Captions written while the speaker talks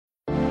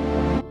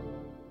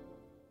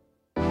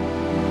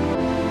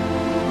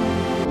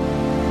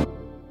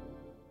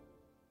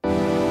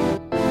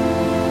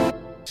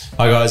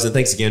Hi guys, and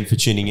thanks again for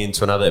tuning in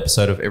to another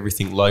episode of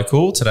Everything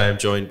Local. Today I'm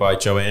joined by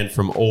Joanne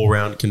from All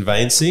Round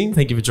Conveyancing.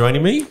 Thank you for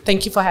joining me.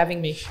 Thank you for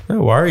having me.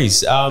 No worries.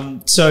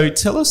 So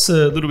tell us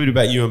a little bit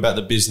about you and about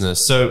the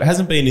business. So it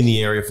hasn't been in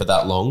the area for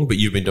that long, but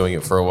you've been doing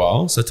it for a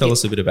while. So tell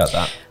us a bit about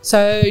that.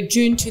 So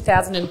June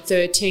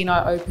 2013,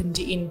 I opened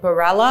in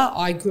Baralla.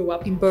 I grew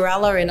up in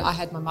Baralla and I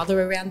had my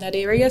mother around that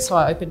area, so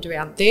I opened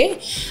around there.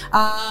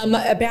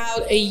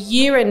 About a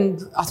year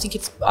and I think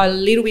it's a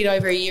little bit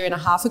over a year and a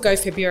half ago,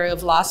 February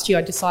of last year,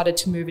 I decided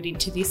to move it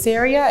into this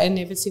area, and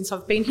ever since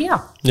I've been here.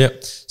 Yeah.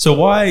 So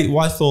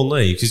why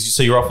Thornleigh? Because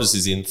your office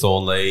is in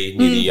Thornleigh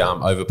near the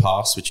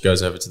overpass, which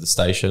goes over to the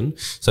station.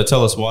 So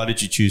tell us, why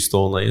did you choose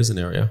Thornleigh as an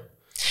area?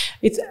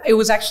 It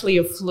was actually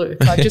a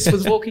fluke. I just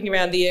was walking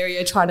around the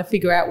area trying to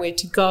figure out where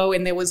to go,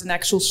 and there was an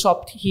actual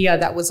shop here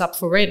that was up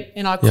for rent,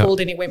 and I called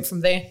and it went from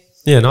there.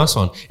 Yeah, nice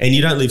one. And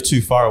you don't live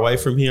too far away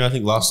from here. I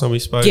think last time we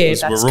spoke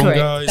was Warunga.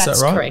 Correct. Is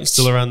that right? Correct. You're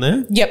still around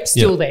there? Yep,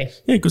 still there.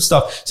 Yeah, good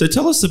stuff. So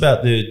tell us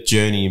about the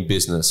journey in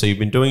business. So you've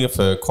been doing it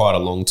for quite a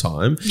long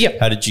time.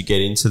 Yep. How did you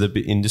get into the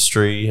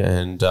industry,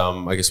 and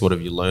I guess what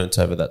have you learnt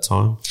over that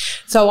time?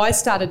 So I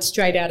started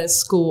straight out of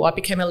school. I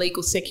became a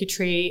legal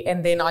secretary,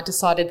 and then I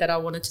decided that I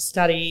wanted to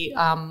study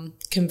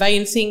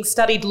conveyancing,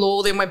 studied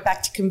law, then went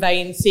back to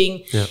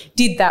conveyancing,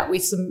 did that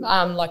with some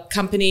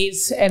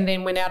companies, and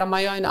then went out on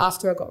my own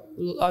after I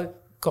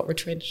got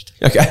retrenched.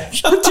 Okay.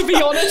 To be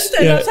honest,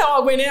 and that's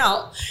how I went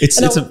out.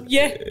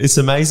 It's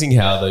amazing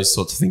how those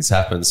sorts of things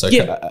happen. So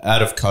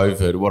out of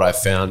COVID, what I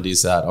found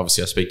is that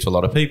obviously I speak to a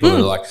lot of people who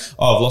are like,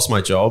 oh, I've lost my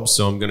job,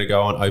 so I'm going to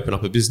go and open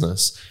up a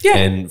business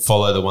and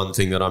follow the one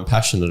thing that I'm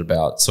passionate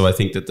about. So I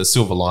think that the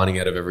silver lining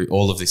out of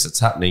all of this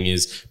that's happening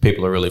is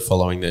people are really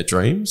following their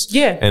dreams.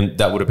 Yeah. And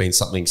that would have been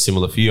something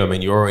similar for you. I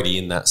mean, you're already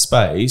in that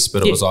space,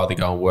 but it was either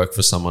go and work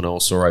for someone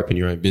else or open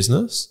your own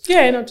business.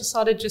 Yeah, and I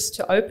decided just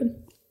to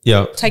open.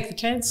 Yeah. Take the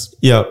chance.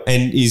 Yeah.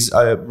 And is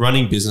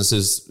running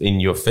businesses in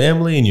your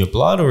family, in your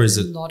blood, or is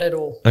it? Not at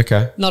all.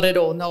 Okay. Not at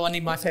all. No one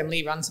in my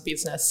family runs a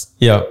business.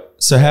 Yeah.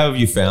 So how have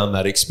you found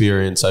that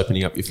experience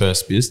opening up your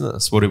first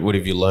business? What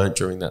have you learned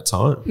during that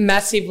time?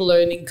 Massive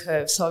learning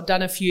curve. So I've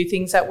done a few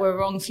things that were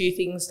wrong, few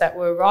things that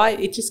were right.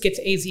 It just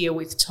gets easier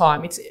with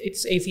time.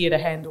 It's easier to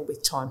handle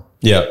with time.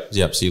 Yeah.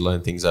 Yep. So you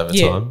learn things over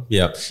time.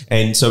 Yeah.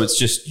 And so it's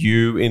just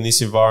you in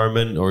this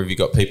environment, or have you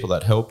got people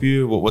that help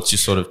you? What's your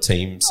sort of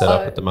team set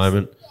up at the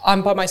moment?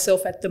 I'm by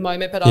myself at the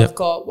moment, but I've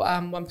got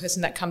one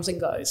person that comes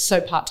and goes, so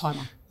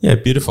part-timer. Yeah,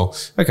 beautiful.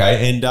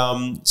 Okay,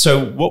 and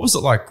so what was it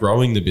like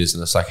growing the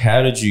business? Like,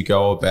 how did you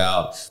go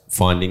about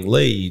finding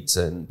leads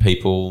and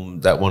people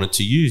that wanted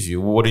to use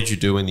you? What did you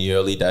do in the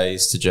early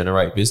days to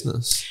generate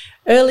business?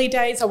 Early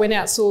days, I went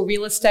out, saw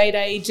real estate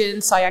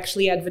agents. I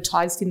actually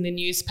advertised in the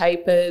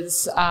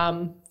newspapers,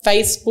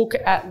 Facebook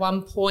at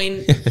one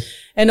point,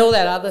 and all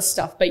that other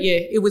stuff. But yeah,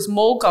 it was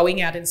more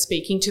going out and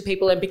speaking to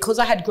people. And because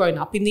I had grown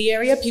up in the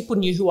area, people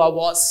knew who I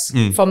was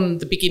from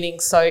the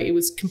beginning. So it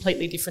was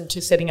completely different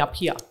to setting up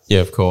here. Yeah,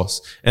 of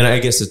course. And I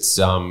guess it's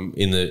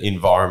in the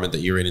environment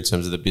that you're in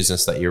terms of the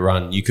business that you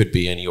run, you could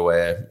be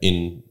anywhere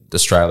in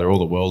Australia or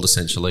the world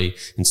essentially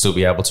and still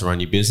be able to run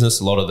your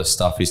business. A lot of the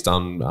stuff is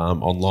done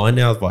online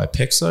now via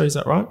PEXA, is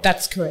that right?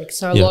 That's correct.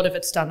 So a lot of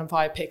it's done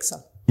via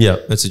PEXA. Yeah,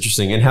 that's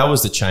interesting. And how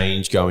was the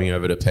change going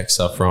over to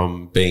PEXA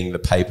from being the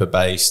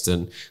paper-based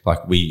and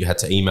like we had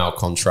to email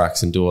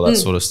contracts and do all that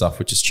sort of stuff,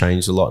 which has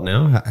changed a lot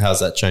now? How's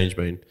that change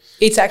been?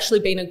 It's actually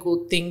been a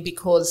good thing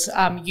because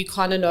you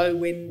kind of know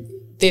when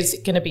there's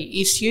going to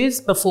be issues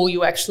before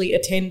you actually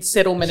attend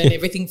settlement and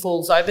everything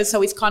falls over.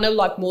 So it's kind of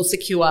like more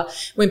secure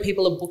when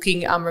people are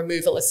booking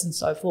removalists and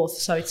so forth.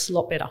 So it's a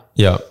lot better.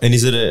 Yeah. And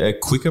is it a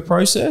quicker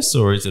process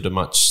or is it a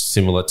much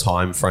similar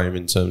time frame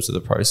in terms of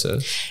the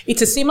process?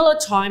 It's a similar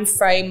time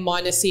frame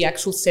minus the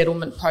actual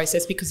settlement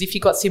process, because if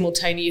you've got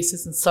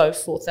simultaneous and so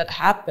forth that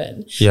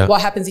happen, what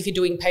happens if you're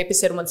doing paper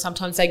settlements,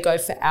 sometimes they go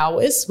for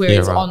hours,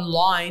 whereas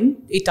online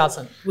it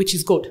doesn't, which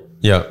is good.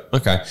 Yeah.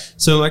 Okay.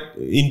 So like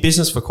in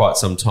business for quite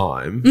some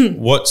time,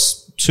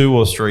 what's 2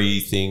 or 3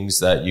 things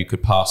that you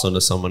could pass on to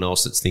someone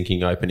else that's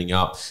thinking opening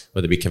up,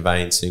 whether it be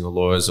conveyancing or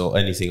lawyers or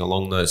anything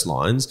along those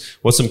lines?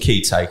 What's some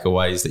key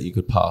takeaways that you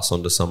could pass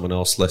on to someone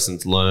else,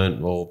 lessons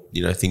learned or,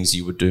 things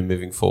you would do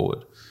moving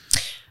forward?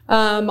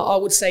 I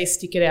would say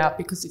stick it out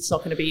because it's not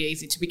going to be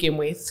easy to begin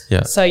with.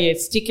 Yeah. So,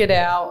 stick it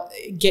out,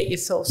 get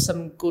yourself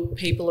some good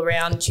people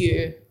around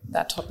you,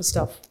 that type of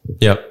stuff.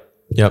 Yep.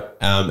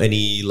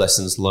 Any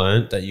lessons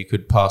learned that you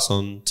could pass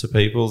on to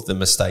people, the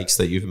mistakes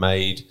that you've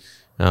made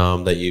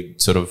that you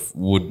sort of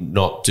would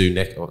not do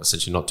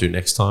essentially not do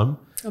next time?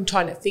 I'm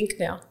trying to think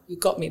now. You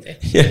got me there.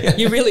 Yeah.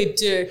 You really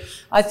do.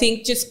 I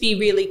think just be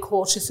really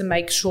cautious and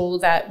make sure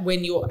that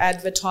when you're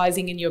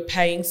advertising and you're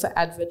paying for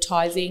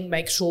advertising,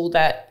 make sure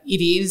that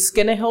it is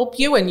going to help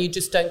you and you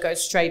just don't go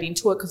straight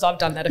into it, because I've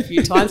done that a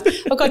few times.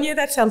 I've gone,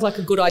 that sounds like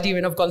a good idea,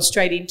 and I've gone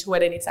straight into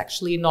it and it's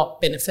actually not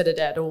benefited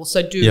at all.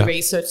 So do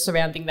research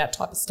surrounding that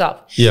type of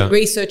stuff. Yeah.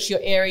 Research your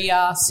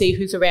area, see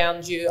who's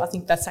around you. I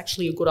think that's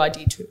actually a good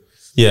idea too.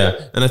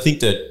 Yeah. And I think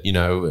that,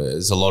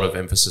 there's a lot of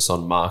emphasis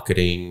on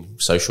marketing,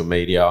 social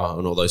media, media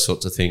and all those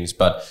sorts of things.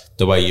 But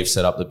the way you've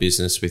set up the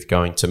business with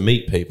going to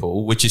meet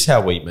people, which is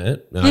how we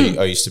met.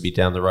 I used to be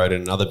down the road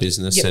in another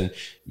business and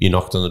you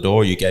knocked on the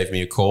door, you gave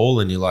me a call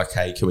and you're like,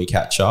 hey, can we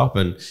catch up?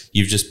 And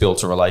you've just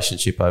built a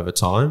relationship over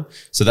time.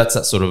 So that's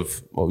that sort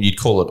of, well, you'd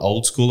call it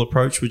old school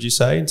approach, would you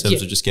say, in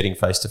terms of just getting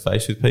face to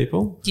face with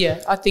people?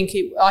 Yeah, I think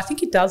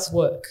it does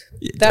work.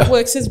 That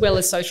works as well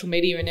as social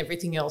media and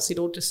everything else. It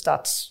all just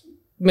starts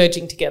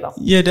merging together.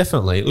 Yeah,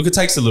 definitely. Look, it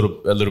takes a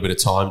little bit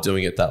of time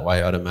doing it that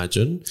way, I'd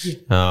imagine.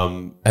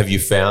 Yeah. Have you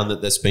found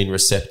that that's been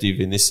receptive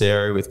in this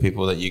area with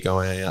people that you're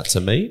going out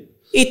to meet?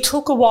 It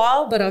took a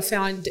while, but I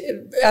found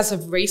as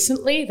of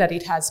recently that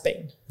it has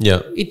been.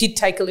 Yeah. It did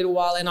take a little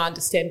while, and I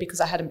understand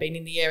because I hadn't been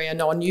in the area.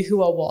 No one knew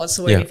who I was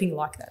or anything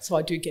like that. So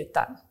I do get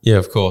that. Yeah,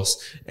 of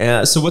course.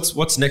 So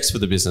what's next for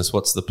the business?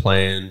 What's the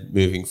plan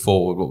moving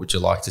forward? What would you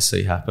like to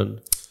see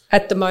happen?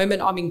 At the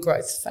moment, I'm in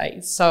growth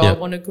phase. So I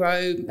want to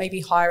grow,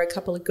 maybe hire a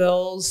couple of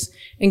girls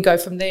and go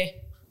from there.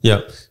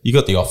 Yeah, you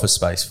got the office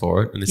space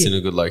for it and it's in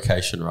a good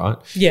location, right?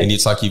 Yeah. And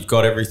it's like you've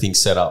got everything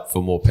set up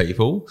for more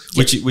people,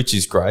 which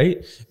is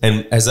great.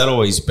 And has that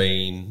always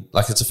been,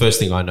 like it's the first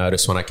thing I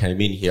noticed when I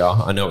came in here.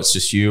 I know it's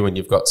just you and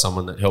you've got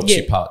someone that helps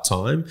you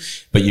part-time,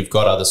 but you've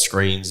got other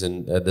screens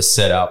and the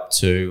setup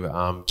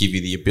to give you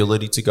the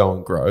ability to go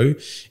and grow.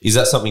 Is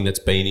that something that's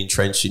been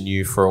entrenched in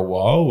you for a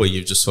while where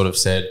you've just sort of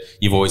said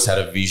you've always had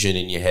a vision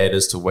in your head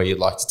as to where you'd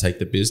like to take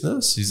the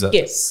business? Is that...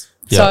 Yes.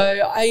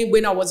 So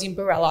when I was in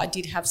Barella, I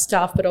did have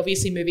staff, but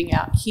obviously moving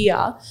out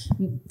here,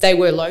 they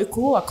were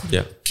local. I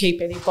couldn't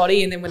keep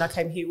anybody. And then when I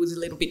came here, it was a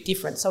little bit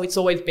different. So it's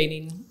always been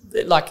in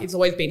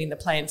the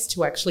plans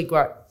to actually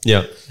grow.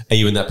 Yeah. Are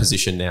you in that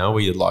position now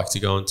where you'd like to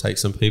go and take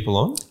some people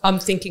on? I'm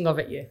thinking of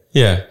it, yeah.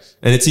 Yeah.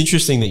 And it's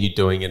interesting that you're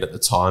doing it at the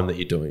time that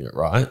you're doing it,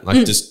 right?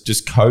 Like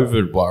just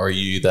COVID worry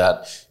you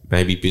that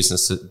maybe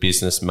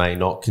business may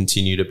not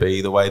continue to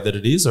be the way that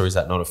it is, or is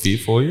that not a fear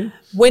for you?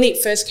 When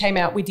it first came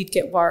out, we did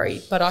get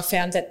worried, but I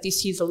found that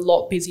this year's a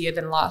lot busier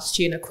than last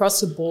year, and across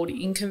the board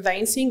in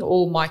conveyancing,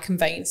 all my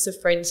conveyancer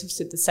friends have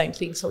said the same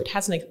thing, so it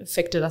hasn't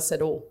affected us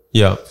at all.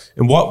 Yeah.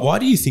 And why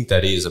do you think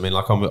that is? I mean,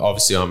 like I'm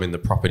in the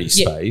property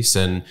space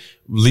and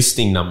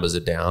listing numbers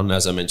are down,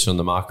 as I mentioned on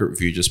the market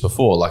review just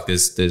before. Like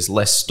there's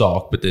less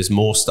stock, but there's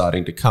more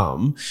starting to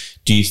come.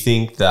 Do you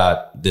think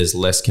that there's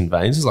less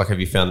conveyancers? Like have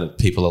you found that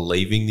people are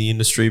leaving the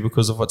industry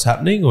because of what's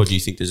happening, or do you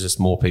think there's just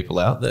more people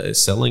out there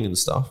selling and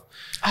stuff?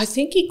 I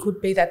think it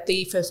could be that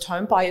the first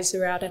home buyers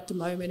are out at the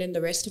moment and the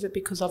rest of it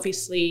because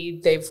obviously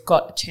they've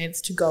got a chance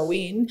to go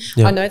in.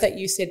 Yeah. I know that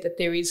you said that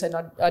there is, and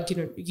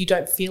you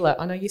don't feel it.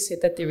 I know you said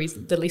that there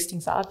is, the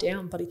listings are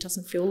down, but it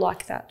doesn't feel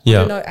like that. Yeah. I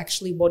don't know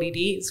actually what it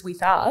is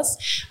with us.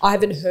 I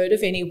haven't heard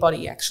of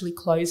anybody actually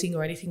closing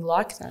or anything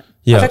like that.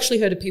 Yeah. I've actually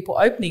heard of people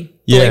opening,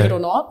 believe it or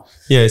not.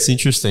 Yeah, it's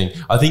interesting.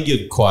 I think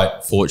you're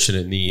quite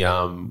fortunate in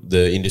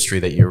the industry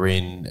that you're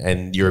in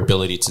and your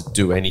ability to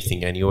do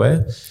anything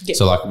anywhere. Yeah.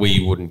 So like we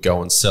wouldn't go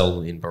and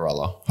sell in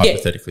Barella,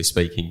 hypothetically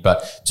speaking,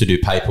 but to do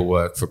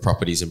paperwork for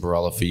properties in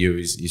Barella for you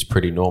is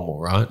pretty normal,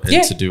 right?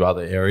 And to do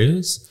other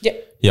areas? Yeah.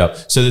 Yeah.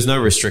 So there's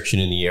no restriction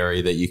in the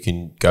area that you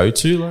can go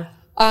to?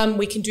 Like?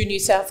 We can do New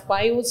South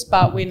Wales,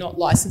 but we're not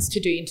licensed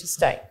to do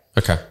interstate.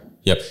 Okay.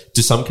 Yep.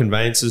 Do some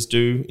conveyancers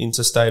do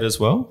interstate as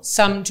well?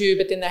 Some do,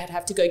 but then they'd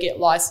have to go get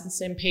licensed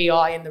and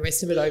PI and the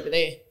rest of it over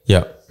there.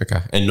 Yeah.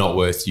 Okay. And not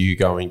worth you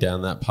going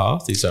down that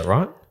path, is that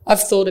right?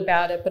 I've thought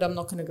about it, but I'm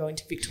not going to go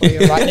into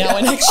Victoria right now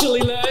and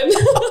actually learn.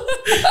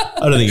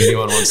 I don't think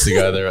anyone wants to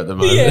go there at the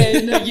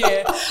moment.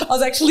 I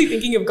was actually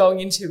thinking of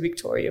going into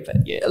Victoria, but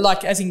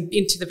like as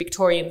into the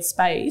Victorian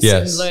space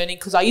and learning,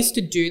 because I used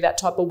to do that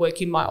type of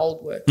work in my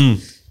old work.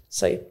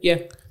 So, yeah.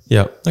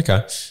 Yeah.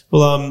 Okay.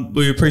 Well,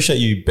 we appreciate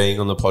you being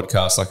on the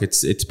podcast. Like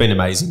it's been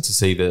amazing to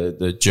see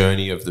the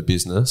journey of the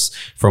business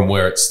from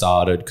where it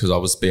started, because I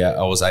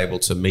was able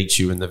to meet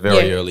you in the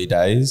very early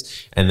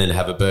days and then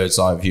have a bird's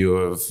eye view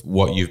of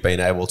what you've been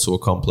able to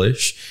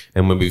accomplish.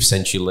 And when we've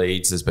sent you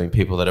leads, there's been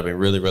people that have been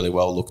really, really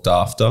well looked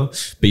after,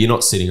 but you're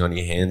not sitting on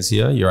your hands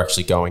here. You're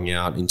actually going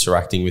out,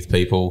 interacting with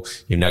people.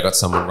 You've now got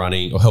someone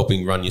running or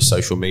helping run your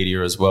social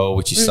media as well,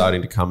 which is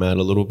starting to come out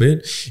a little bit.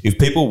 If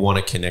people want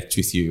to connect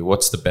with you,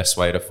 what's the best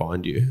way to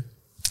find you?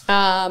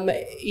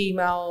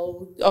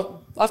 Email.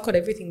 I've got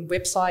everything: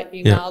 website,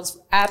 emails,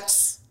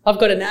 apps. I've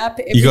got an app.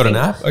 Everything. You got an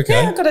app?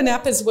 Okay. Yeah, I've got an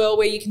app as well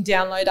where you can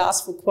download,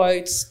 ask for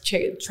quotes,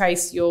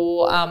 trace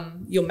your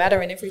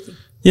matter and everything.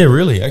 Yeah,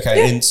 really? Okay.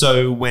 Yeah. And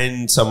so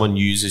when someone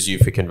uses you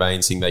for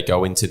conveyancing, they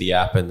go into the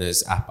app and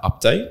there's app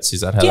updates.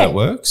 Is that how that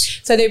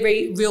works? So they're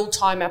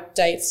real-time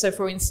updates. So,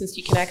 for instance,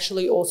 you can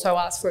actually also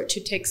ask for it to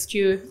text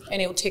you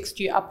and it'll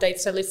text you updates.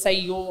 So let's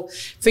say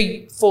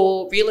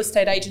for real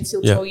estate agents,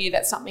 it'll tell you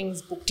that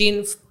something's booked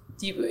in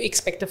you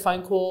expect a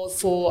phone call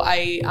for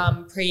a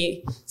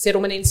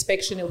pre-settlement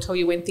inspection. It'll tell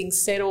you when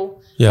things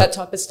settle, that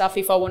type of stuff.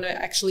 If I want to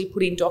actually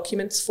put in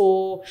documents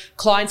for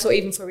clients or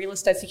even for real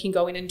estate, you can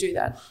go in and do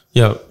that.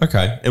 Yeah,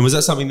 okay. And was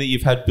that something that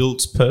you've had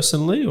built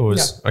personally? Or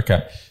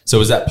okay. So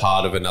was that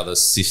part of another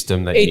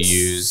system that you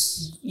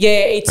use? Yeah,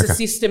 it's a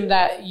system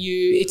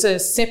it's a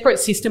separate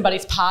system, but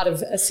it's part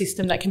of a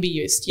system that can be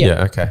used.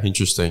 Yeah, okay.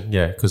 Interesting.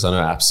 Yeah, because I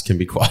know apps can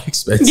be quite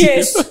expensive.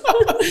 Yes.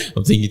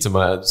 I'm thinking to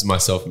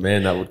myself,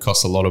 man, that would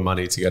cost a lot of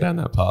money to go down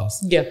that path.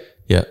 Yeah.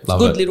 Yeah, love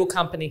good it. Little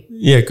company.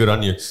 Yeah, good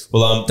on you.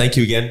 Well, thank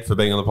you again for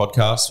being on the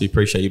podcast. We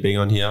appreciate you being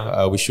on here.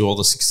 I wish you all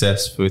the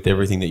success with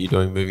everything that you're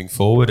doing moving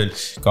forward. And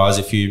guys,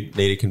 if you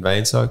need a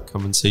conveyancer,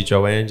 come and see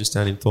Joanne just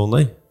down in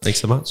Thornlea. Thanks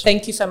so much.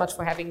 Thank you so much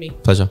for having me.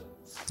 Pleasure.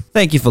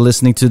 Thank you for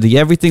listening to the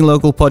Everything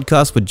Local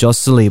podcast with Josh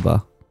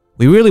Saliba.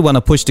 We really want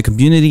to push the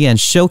community and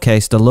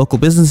showcase the local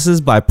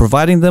businesses by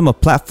providing them a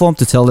platform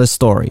to tell their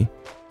story.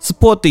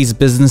 Support these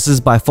businesses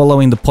by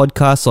following the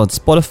podcast on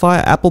Spotify,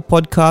 Apple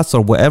Podcasts,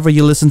 or wherever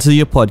you listen to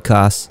your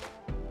podcasts.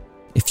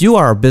 If you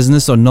are a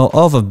business or know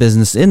of a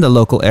business in the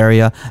local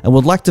area and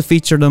would like to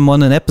feature them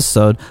on an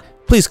episode,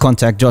 please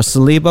contact Josh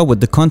Saliba with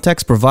the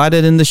contacts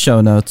provided in the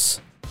show notes.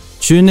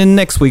 Tune in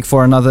next week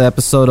for another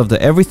episode of the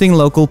Everything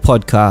Local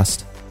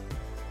podcast.